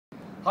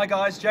Hi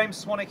guys,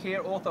 James Swanwick here,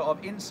 author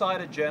of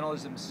Insider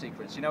Journalism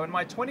Secrets. You know, in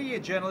my 20-year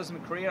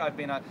journalism career, I've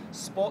been a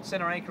sports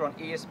center anchor on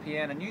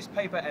ESPN, a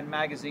newspaper and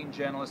magazine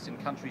journalist in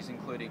countries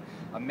including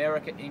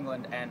America,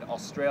 England, and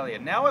Australia.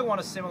 Now I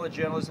want a similar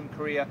journalism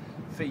career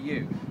for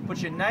you.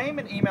 Put your name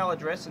and email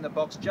address in the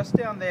box just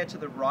down there to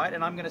the right,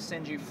 and I'm going to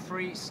send you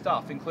free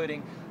stuff,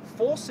 including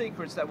 4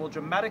 secrets that will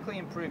dramatically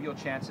improve your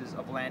chances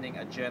of landing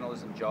a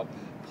journalism job,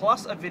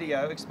 plus a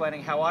video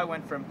explaining how I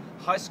went from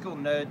high school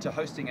nerd to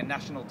hosting a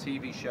national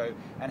TV show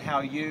and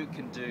how you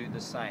can do the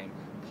same.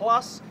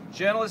 Plus,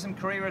 journalism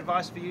career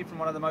advice for you from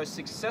one of the most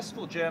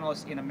successful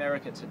journalists in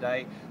America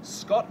today,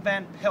 Scott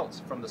Van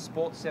Pelt from the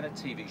Sports Center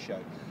TV show.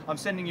 I'm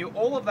sending you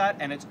all of that,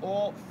 and it's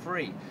all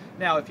free.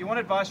 Now, if you want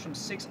advice from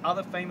 6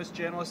 other famous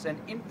journalists and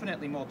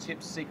infinitely more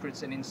tips,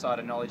 secrets, and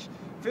insider knowledge,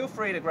 feel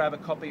free to grab a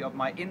copy of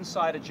my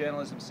Insider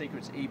Journalism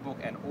Secrets ebook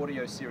and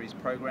audio series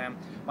program.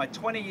 My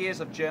 20 years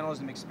of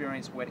journalism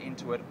experience went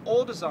into it,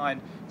 all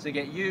designed to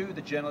get you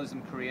the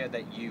journalism career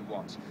that you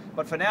want.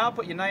 But for now,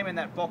 put your name in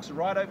that box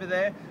right over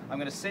there. I'm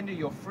going to send you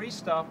your free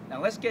stuff,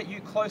 and let's get you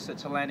closer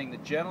to landing the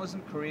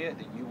journalism career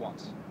that you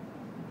want.